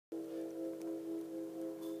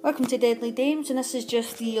Welcome to Deadly Dames, and this is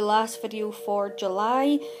just the last video for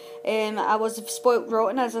July. I was spoilt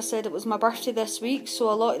rotten, as I said. It was my birthday this week, so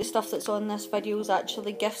a lot of the stuff that's on this video is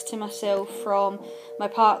actually gifts to myself from my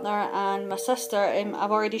partner and my sister.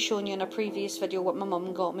 I've already shown you in a previous video what my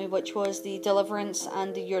mum got me, which was the Deliverance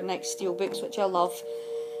and the Your Next Steel books, which I love.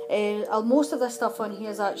 Most of this stuff on here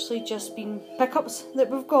has actually just been pickups that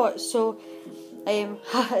we've got, so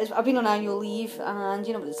I've been on annual leave, and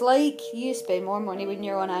you know what it's like, you spend more money when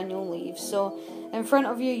you're on annual leave. So in front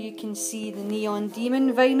of you, you can see the Neon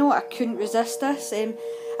Demon vinyl. I couldn't resist this. I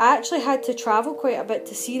actually had to travel quite a bit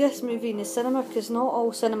to see this movie in the cinema because not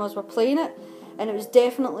all cinemas were playing it, and it was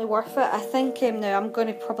definitely worth it. I think, now I'm going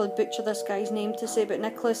to probably butcher this guy's name to say, but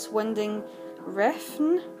Nicholas Winding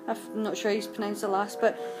Refn, I'm not sure how he's pronounced the last,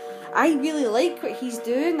 but I really like what he's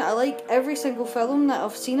doing. I like every single film that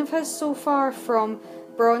I've seen of his so far, from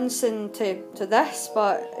Bronson to this,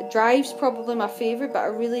 but Drive's probably my favourite, but I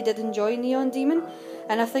really did enjoy Neon Demon,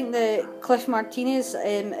 and I think that Cliff Martinez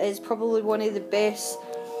is probably one of the best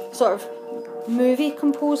sort of movie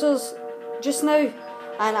composers just now,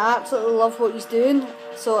 and I absolutely love what he's doing.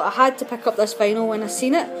 So I had to pick up this vinyl when I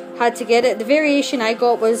seen it, had to get it. The variation I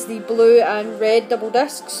got was the blue and red double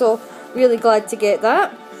disc, so really glad to get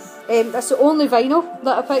that. That's the only vinyl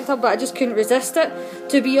that I picked up, but I just couldn't resist it.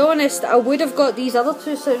 To be honest, I would have got these other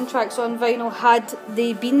two soundtracks on vinyl had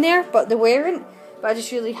they been there, but they weren't. But I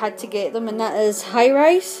just really had to get them, and that is High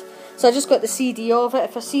Rise. So I just got the CD of it.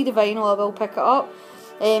 If I see the vinyl, I will pick it up.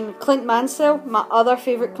 Clint Mansell, my other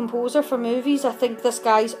favourite composer for movies. I think this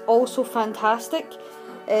guy's also fantastic.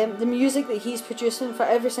 The music that he's producing for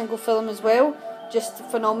every single film as well, just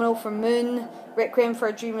phenomenal. For Moon, Requiem for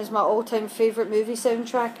a Dream is my all-time favourite movie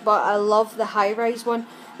soundtrack, but I love the High Rise one.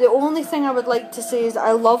 The only thing I would like to say is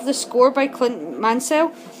I love the score by Clint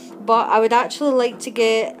Mansell, but I would actually like to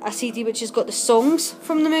get a CD which has got the songs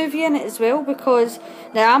from the movie in it as well, because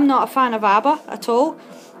now I'm not a fan of ABBA at all,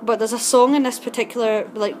 but there's a song in this particular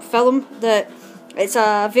film that it's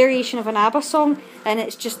a variation of an ABBA song, and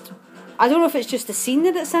it's just, I don't know if it's just the scene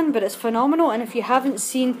that it's in, but it's phenomenal. And if you haven't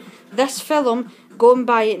seen this film, go and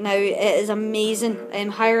buy it now. It is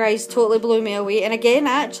amazing. High Rise totally blew me away. And again,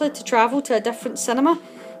 I actually had to travel to a different cinema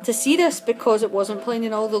to see this because it wasn't playing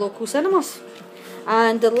in all the local cinemas.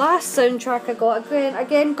 And the last soundtrack I got,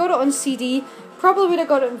 again got it on CD. Probably would have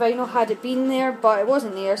got it in vinyl had it been there, but it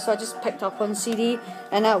wasn't there, so I just picked up on CD,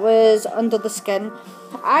 and that was Under the Skin.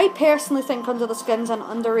 I personally think Under the Skin's an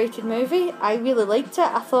underrated movie. I really liked it.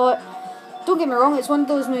 I thought, don't get me wrong, it's one of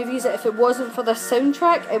those movies that if it wasn't for this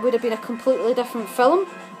soundtrack, it would have been a completely different film.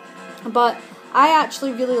 But I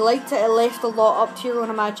actually really liked it. It left a lot up to your own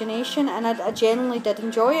imagination, and I genuinely did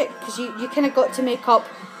enjoy it, because you kind of got to make up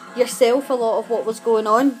yourself a lot of what was going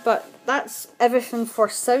on. But that's everything for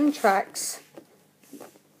soundtracks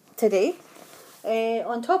today.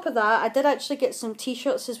 On top of that, I did actually get some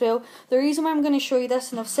t-shirts as well. The reason why I'm going to show you this,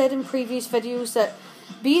 and I've said in previous videos that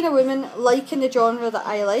being a woman liking the genre that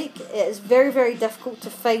I like, it is very, very difficult to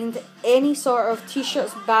find any sort of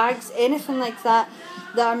t-shirts, bags, anything like that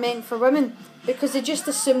that are meant for women, because they just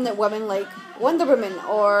assume that women like Wonder Woman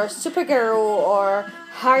or Supergirl or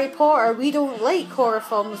Harry Potter. We don't like horror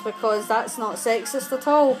films because that's not sexist at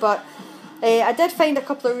all. But I did find a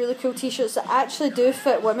couple of really cool t-shirts that actually do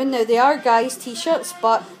fit women. Now, they are guys t-shirts,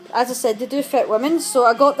 but as I said, they do fit women. So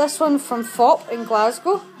I got this one from FOP in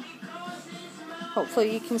Glasgow.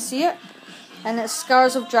 Hopefully you can see it. And it's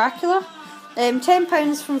Scars of Dracula.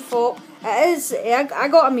 £10 from FOP. It is, I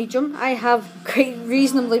got a medium. I have quite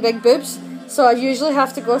reasonably big boobs, so I usually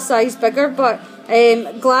have to go a size bigger, but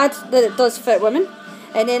glad that it does fit women.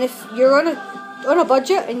 And then if you're on a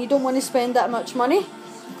budget and you don't want to spend that much money,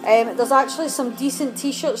 there's actually some decent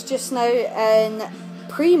t-shirts just now in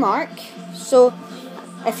Primark. So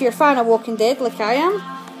if you're a fan of Walking Dead like I am,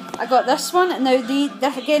 I got this one. Now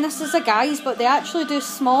again, this is a guy's, but they actually do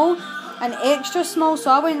small and extra small,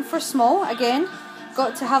 so I went for small again.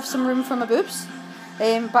 Got to have some room for my boobs.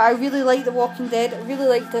 But I really like the Walking Dead. I really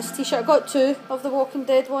like this t-shirt. I got two of the Walking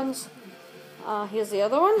Dead ones. Here's the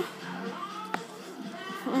other one.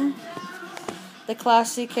 The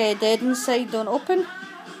classic Dead Inside Don't Open.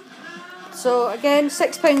 So again,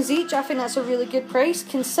 £6 each. I think that's a really good price,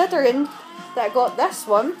 considering that I got this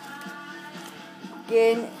one.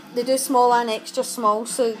 Again, they do small and extra small,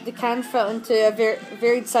 so they can fit into a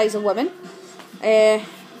varied size of women.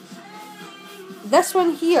 This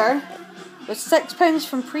one here was £6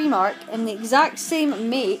 from Primark, in the exact same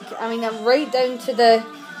make. I mean, I'm right down to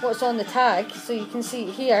what's on the tag, so you can see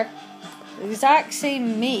it here. The exact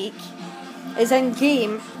same make is in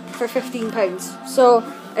game for £15. So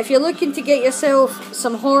if you're looking to get yourself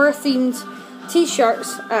some horror themed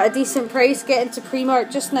t-shirts at a decent price. Get into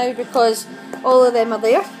Primark just now because all of them are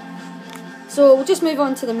there. So we'll just move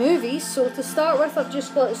on to the movies. So to start with, I've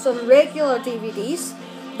just got some regular DVDs.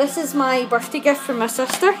 This is my birthday gift from my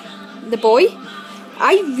sister, The Boy.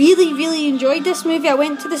 I really enjoyed this movie. I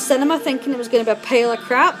went to the cinema thinking it was going to be a pile of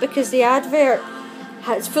crap because the advert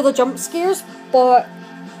is full of jump scares, but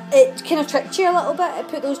it kind of tricked you a little bit. It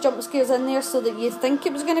put those jump scares in there so that you think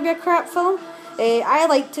it was going to be a crap film. I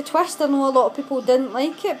liked the twist. I know a lot of people didn't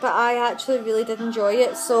like it, but I actually really did enjoy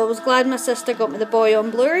it. So I was glad my sister got me The Boy on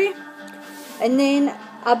Blu-ray. And then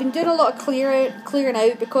I've been doing a lot of clearing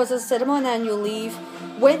out because as I said I'm on annual leave.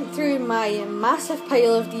 Went through my massive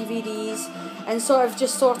pile of DVDs and sort of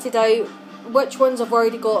just sorted out which ones I've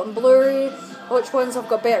already got on Blu-ray, which ones I've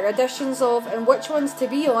got better editions of, and which ones, to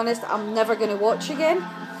be honest, I'm never going to watch again.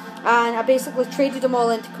 And I basically traded them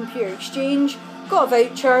all into Computer Exchange, got a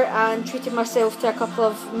voucher and treated myself to a couple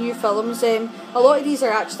of new films. A lot of these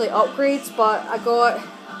are actually upgrades, but I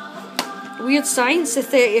got Weird Science, the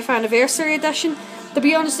 30th anniversary edition. To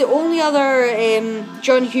be honest, the only other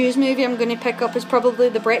John Hughes movie I'm going to pick up is probably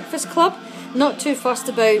The Breakfast Club. Not too fussed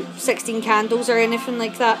about 16 Candles or anything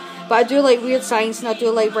like that, but I do like Weird Science and I do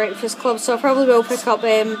like Breakfast Club, so I probably will pick up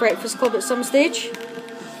Breakfast Club at some stage.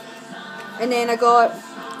 And then I've got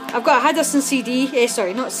a Haddison CD,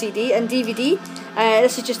 sorry, not CD, and DVD.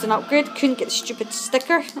 This is just an upgrade. Couldn't get the stupid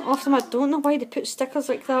sticker off them. I don't know why they put stickers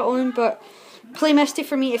like that on, but Play Misty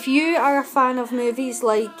for me. If you are a fan of movies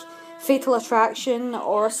like Fatal Attraction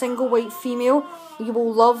or Single White Female, you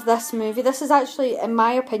will love this movie. This is actually, in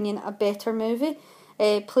my opinion, a better movie.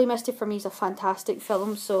 Play Misty for me is a fantastic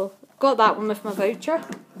film, so got that one with my voucher.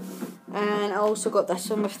 And I also got this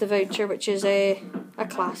one with the voucher, which is a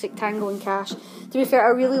classic, Tango and Cash. To be fair, I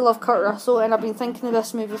really love Kurt Russell, and I've been thinking of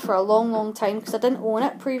this movie for a long time because I didn't own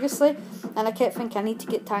it previously, and I kept thinking I need to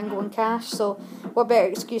get Tango and Cash, so what better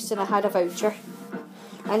excuse than I had a voucher.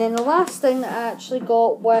 And then the last thing that I actually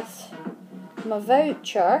got with my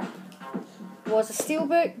voucher was a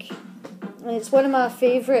steelbook, and it's one of my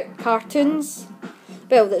favourite cartoons.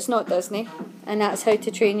 Well, that's not Disney, and that's How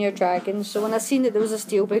to Train Your Dragon. So when I seen that there was a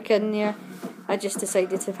steelbook in there, I just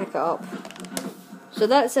decided to pick it up. So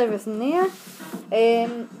that's everything there.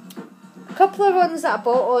 A couple of ones that I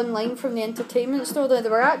bought online from the entertainment store, though, they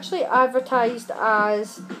were actually advertised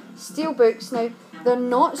as steelbooks. Now, they're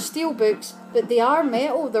not steelbooks, but they are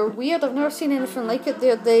metal. They're weird. I've never seen anything like it.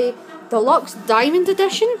 They're the deluxe diamond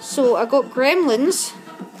edition. So I got Gremlins,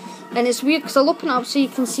 and it's weird because I'll open it up so you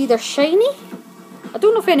can see they're shiny. I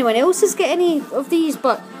don't know if anyone else has got any of these,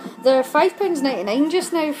 but they're £5.99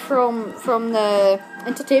 just now from the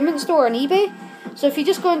entertainment store on eBay. So if you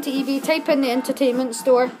just go into eBay, type in the entertainment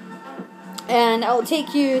store, and it'll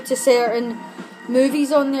take you to certain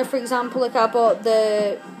movies on there. For example, like I bought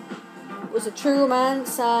was it True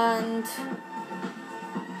Romance, and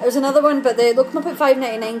there was another one, but they'll come up at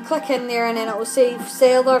 £5.99. Click in there and then it'll say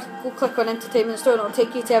seller, go click on entertainment store and it'll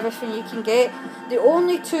take you to everything you can get. The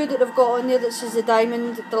only two that they've got on there that's is the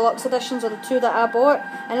diamond deluxe editions are the two that I bought,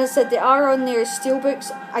 and as I said, they are on there as steelbooks.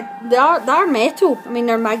 They are metal. I mean,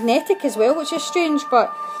 they're magnetic as well, which is strange,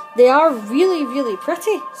 but they are really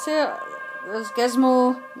pretty. So there's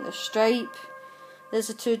Gizmo, there's Stripe, there's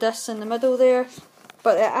the two discs in the middle there,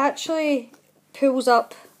 but it actually pulls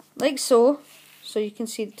up like so you can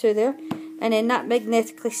see the two there, and then that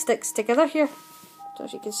magnetically sticks together here. I don't know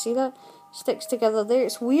if you can see that. Sticks together there.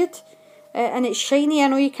 It's weird. And it's shiny. I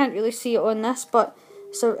know you can't really see it on this, but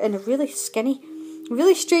it's in a really skinny,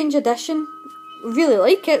 really strange edition. Really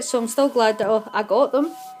like it, so I'm still glad that I got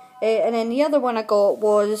them. And then the other one I got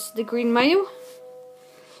was the Green Mile.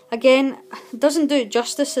 Again, doesn't do it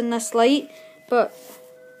justice in this light, but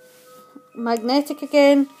magnetic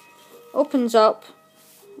again, opens up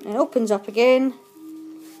and opens up again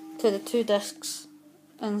to the two discs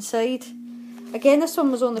inside. Again, this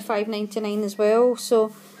one was only £5.99 as well,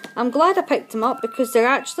 so I'm glad I picked them up because they're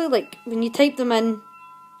actually, like, when you type them in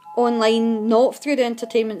online, not through the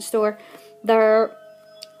entertainment store, they're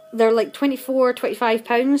like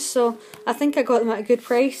 £24-25, so I think I got them at a good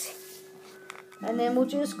price. And then we'll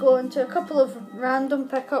just go into a couple of random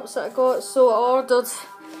pickups that I got. So I ordered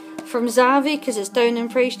from Zavvi because it's down in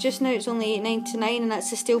price just now. It's only £8.99, and that's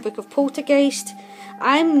the steelbook of Poltergeist.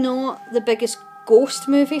 I'm not the biggest ghost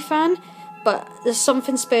movie fan, but there's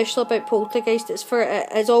something special about Poltergeist.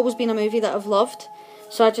 It's always been a movie that I've loved,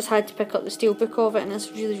 so I just had to pick up the steelbook of it, and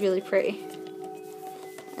it's really pretty.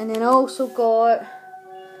 And then I also got,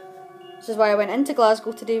 this is why I went into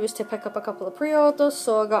Glasgow today, was to pick up a couple of pre-orders.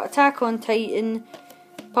 So I got Attack on Titan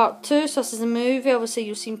Part 2, so this is a movie. Obviously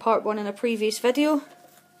you've seen Part 1 in a previous video.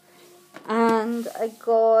 And I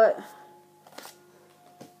got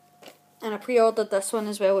And I pre-ordered this one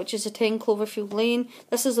as well, which is a 10 Cloverfield Lane.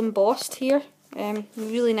 This is embossed here.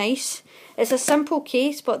 Really nice. It's a simple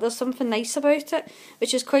case, but there's something nice about it,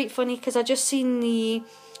 which is quite funny because I just seen the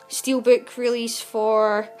steelbook release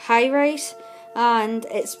for High Rise, and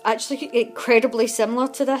it's actually incredibly similar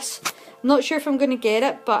to this. I'm not sure if I'm going to get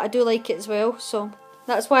it, but I do like it as well, so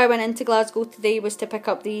that's why I went into Glasgow today, was to pick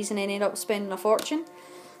up these and then ended up spending a fortune.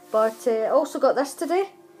 But I also got this today.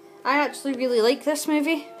 I actually really like this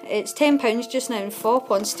movie. It's £10 just now in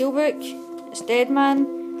FOP on steelbook. It's Dead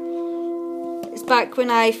Man. It's back when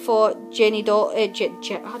I thought I don't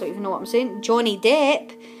even know what I'm saying. Johnny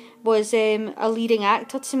Depp was a leading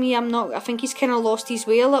actor to me. I think he's kind of lost his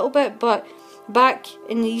way a little bit, but back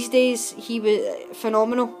in these days he was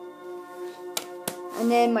phenomenal. And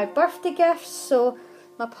then my birthday gifts. So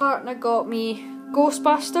my partner got me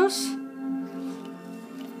Ghostbusters.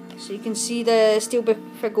 So you can see the steelbook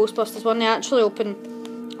for Ghostbusters 1. They actually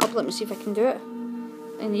open up. Let me see if I can do it.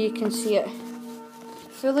 And you can see it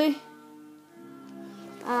fully.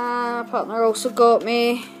 My partner also got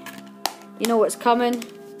me You Know What's Coming,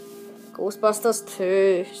 Ghostbusters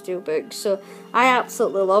 2 steelbook. So I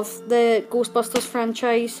absolutely love the Ghostbusters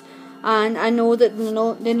franchise. And I know that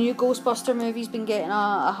the new Ghostbuster movie's been getting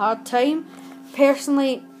a hard time.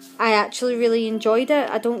 Personally, I actually really enjoyed it.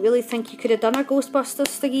 I don't really think you could have done a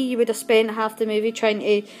Ghostbusters 3. You would have spent half the movie trying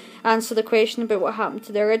to answer the question about what happened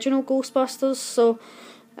to the original Ghostbusters. So,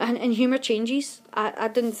 and humour changes. I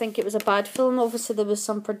didn't think it was a bad film. Obviously there was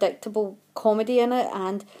some predictable comedy in it,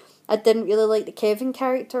 and I didn't really like the Kevin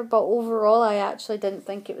character, but overall I actually didn't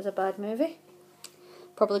think it was a bad movie.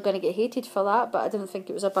 Probably going to get hated for that, but I didn't think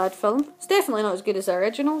it was a bad film. It's definitely not as good as the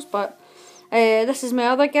originals, but this is my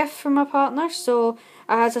other gift from my partner. So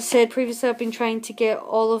as I said previously, I've been trying to get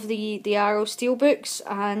all of the Arrow steelbooks,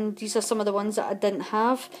 and these are some of the ones that I didn't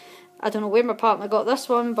have. I don't know where my partner got this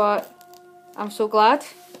one, but I'm so glad.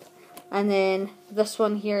 And then this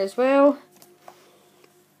one here as well,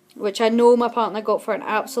 which I know my partner got for an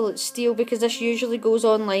absolute steal, because this usually goes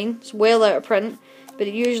online. It's well out of print, but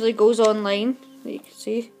it usually goes online, you can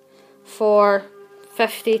see, for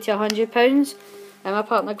 £50 to £100. And my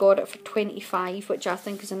partner got it for £25, which I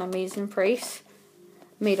think is an amazing price.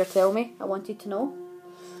 Made her tell me, I wanted to know.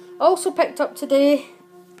 Also picked up today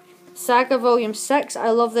Saga Volume 6. I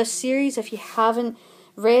love this series. If you haven't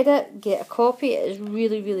read it, get a copy. It is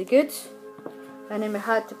really, really good. And then we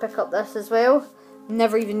had to pick up this as well.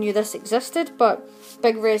 Never even knew this existed, but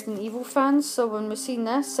big Resident Evil fans, so when we seen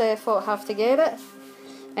this, I thought I have to get it.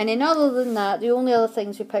 And then other than that, the only other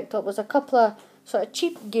things we picked up was a couple of sort of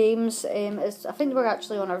cheap games. I think they were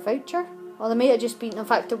actually on our voucher. Or they may have just been, in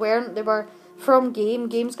fact they weren't, they were from Game.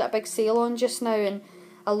 Game's got a big sale on just now, and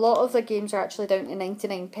a lot of the games are actually down to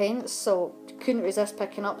 99p, so couldn't resist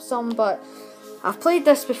picking up some. But I've played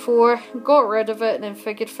this before, got rid of it, and then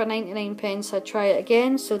figured for 99p I'd try it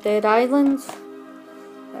again. So Dead Island.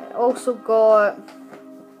 I also got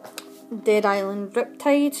Dead Island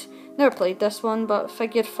Riptide. Never played this one, but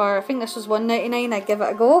figured for, I think this was $1.99, I'd give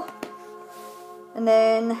it a go. And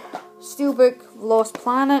then Steelbook Lost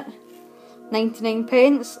Planet,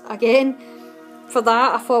 99p. Again, for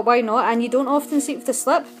that I thought why not, and you don't often see it with the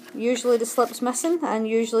slip. Usually the slip's missing, and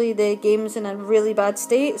usually the game's in a really bad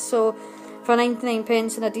state, so for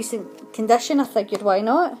 99p in a decent condition I figured why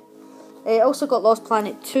not. I also got Lost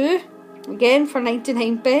Planet 2, again for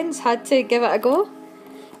 99p, had to give it a go.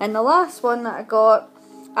 And the last one that I got,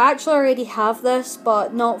 I actually already have this,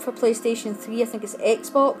 but not for PlayStation 3, I think it's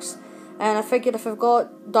Xbox. And I figured if I've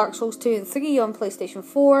got Dark Souls 2 and 3 on PlayStation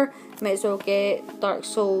 4, I might as well get Dark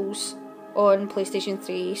Souls on PlayStation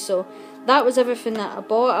 3. So that was everything that I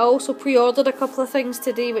bought. I also pre-ordered a couple of things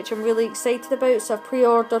today, which I'm really excited about. So I've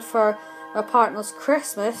pre-ordered for my partner's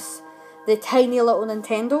Christmas the tiny little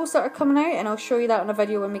Nintendos that are coming out, and I'll show you that in a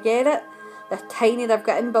video when we get it. They're tiny, they've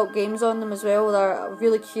got inbuilt games on them as well. They're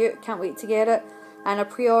really cute, can't wait to get it. And I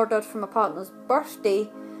pre-ordered for my partner's birthday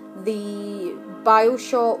the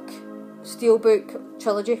Bioshock Steelbook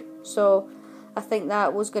trilogy, so I think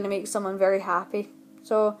that was going to make someone very happy.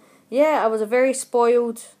 So yeah, I was a very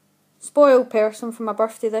spoiled person for my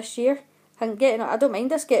birthday this year. I don't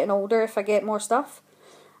mind us getting older if I get more stuff.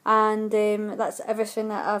 And that's everything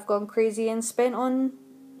that I've gone crazy and spent on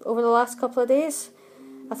over the last couple of days.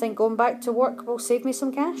 I think going back to work will save me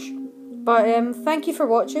some cash. But thank you for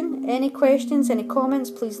watching. Any questions, any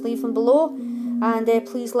comments, please leave them below. And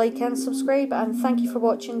please like and subscribe. And thank you for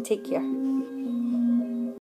watching. Take care.